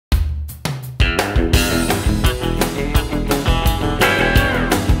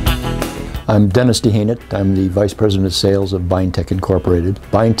I'm Dennis DeHainett. I'm the Vice President of Sales of BindTech Incorporated.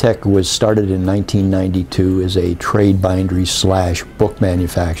 BindTech was started in 1992 as a trade bindery / book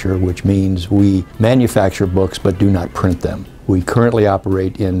manufacturer, which means we manufacture books but do not print them. We currently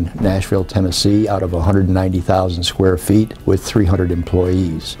operate in Nashville, Tennessee, out of 190,000 square feet with 300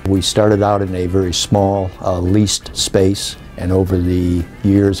 employees. We started out in a very small leased space, and over the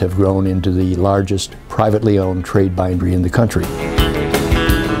years have grown into the largest privately owned trade bindery in the country.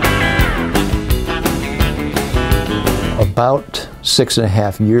 About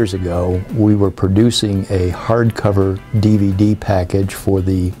 6.5 years ago, we were producing a hardcover DVD package for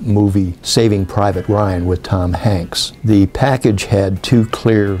the movie Saving Private Ryan with Tom Hanks. The package had 2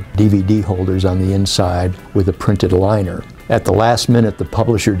 clear DVD holders on the inside with a printed liner. At the last minute, the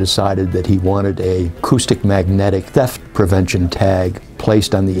publisher decided that he wanted a acoustic magnetic theft prevention tag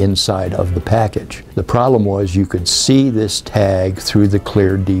placed on the inside of the package. The problem was you could see this tag through the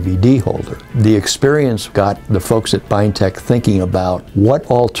clear DVD holder. The experience got the folks at BindTech thinking about what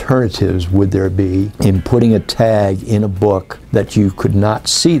alternatives would there be in putting a tag in a book that you could not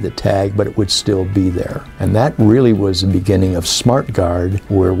see the tag, but it would still be there. And that really was the beginning of SmartGuard,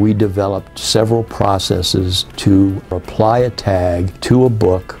 where we developed several processes to apply a tag to a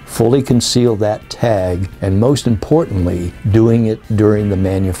book, fully conceal that tag, and most importantly, doing it during the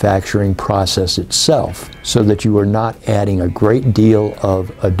manufacturing process itself, so that you are not adding a great deal of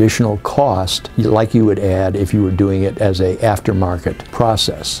additional cost like you would add if you were doing it as an aftermarket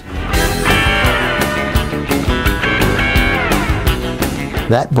process.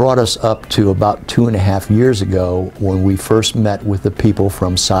 That brought us up to about 2.5 years ago when we first met with the people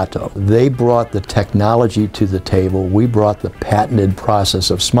from Sato. They brought the technology to the table, we brought the patented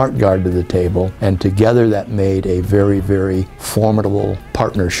process of SmartGuard to the table, and together that made a very, very formidable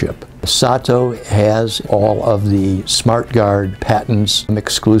partnership. Sato has all of the SmartGuard patents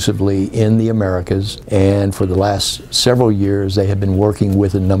exclusively in the Americas, and for the last several years they have been working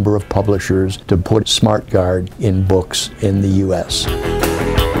with a number of publishers to put SmartGuard in books in the U.S.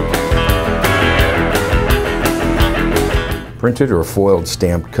 Printed or foiled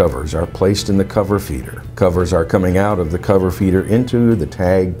stamped covers are placed in the cover feeder. Covers are coming out of the cover feeder into the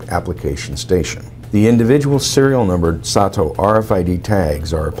tag application station. The individual serial numbered Sato RFID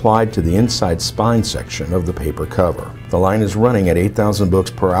tags are applied to the inside spine section of the paper cover. The line is running at 8,000 books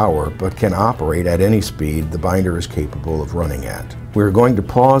per hour, but can operate at any speed the binder is capable of running at. We are going to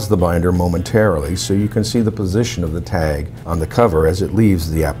pause the binder momentarily so you can see the position of the tag on the cover as it leaves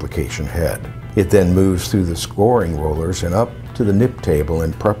the application head. It then moves through the scoring rollers and up to the nip table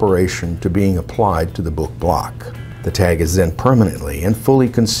in preparation to being applied to the book block. The tag is then permanently and fully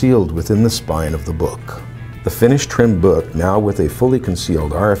concealed within the spine of the book. The finished trimmed book, now with a fully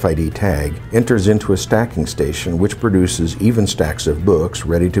concealed RFID tag, enters into a stacking station which produces even stacks of books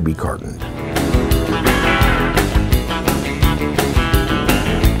ready to be cartoned.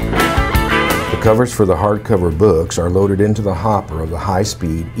 The covers for the hardcover books are loaded into the hopper of the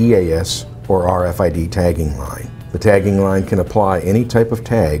high-speed EAS or RFID tagging line. The tagging line can apply any type of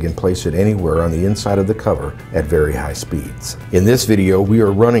tag and place it anywhere on the inside of the cover at very high speeds. In this video, we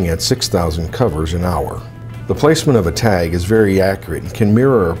are running at 6,000 covers an hour. The placement of a tag is very accurate and can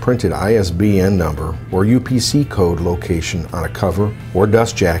mirror a printed ISBN number or UPC code location on a cover or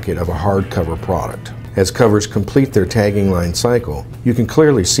dust jacket of a hardcover product. As covers complete their tagging line cycle, you can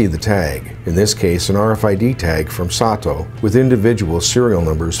clearly see the tag, in this case an RFID tag from Sato with individual serial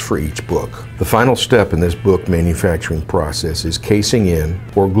numbers for each book. The final step in this book manufacturing process is casing in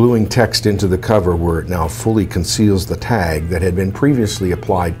or gluing text into the cover where it now fully conceals the tag that had been previously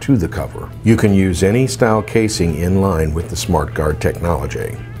applied to the cover. You can use any style casing in line with the SmartGuard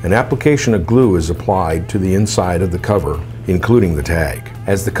technology. An application of glue is applied to the inside of the cover, including the tag.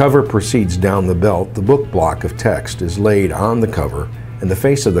 As the cover proceeds down the belt, the book block of text is laid on the cover and the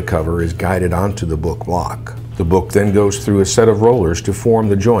face of the cover is guided onto the book block. The book then goes through a set of rollers to form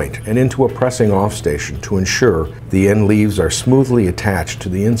the joint and into a pressing off station to ensure the end leaves are smoothly attached to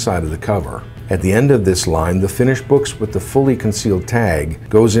the inside of the cover. At the end of this line, the finished books with the fully concealed tag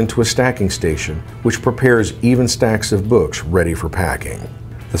goes into a stacking station which prepares even stacks of books ready for packing.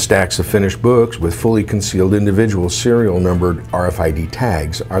 The stacks of finished books with fully concealed individual serial numbered RFID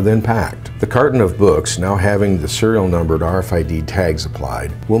tags are then packed. The carton of books, now having the serial numbered RFID tags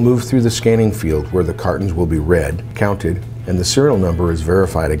applied, will move through the scanning field where the cartons will be read, counted, and the serial number is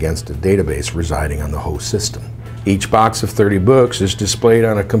verified against a database residing on the host system. Each box of 30 books is displayed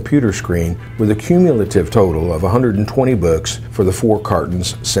on a computer screen with a cumulative total of 120 books for the 4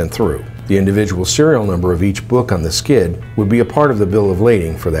 cartons sent through. The individual serial number of each book on the skid would be a part of the bill of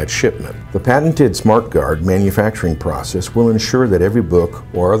lading for that shipment. The patented SmartGuard manufacturing process will ensure that every book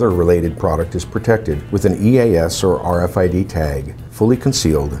or other related product is protected with an EAS or RFID tag, fully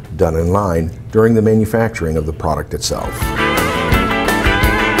concealed, done in line during the manufacturing of the product itself.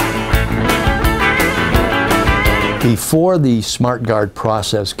 Before the SmartGuard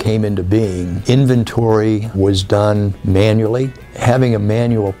process came into being, inventory was done manually. Having a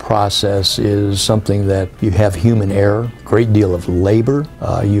manual process is something that you have human error, great deal of labor,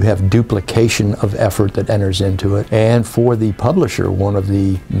 you have duplication of effort that enters into it, and for the publisher, one of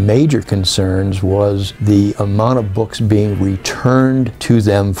the major concerns was the amount of books being returned to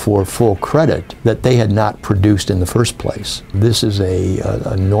them for full credit that they had not produced in the first place. This is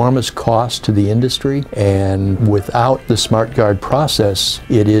an enormous cost to the industry, and without the SmartGuard process,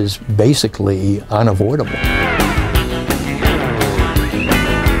 it is basically unavoidable.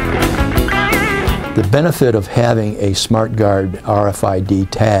 The benefit of having a SmartGuard RFID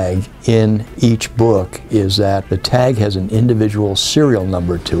tag in each book is that the tag has an individual serial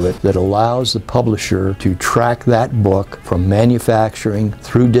number to it that allows the publisher to track that book from manufacturing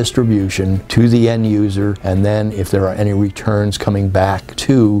through distribution to the end user, and then if there are any returns coming back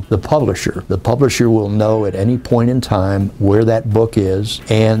to the publisher will know at any point in time where that book is,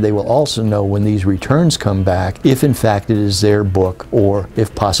 and they will also know when these returns come back if in fact it is their book or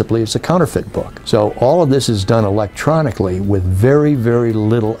if possibly it's a counterfeit book. So all of this is done electronically with very, very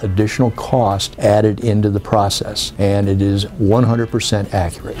little additional cost added into the process, and it is 100%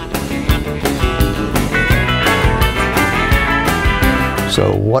 accurate.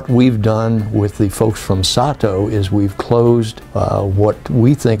 So what we've done with the folks from Sato is we've closed what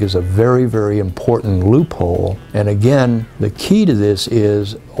we think is a very, very important loophole. And again, the key to this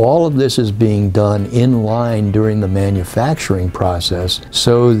is all of this is being done in line during the manufacturing process,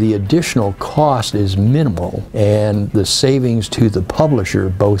 so the additional cost is minimal, and the savings to the publisher,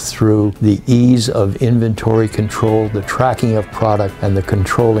 both through the ease of inventory control, the tracking of product, and the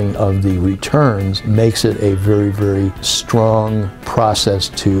controlling of the returns, makes it a very, very strong process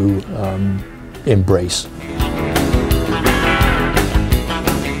to embrace.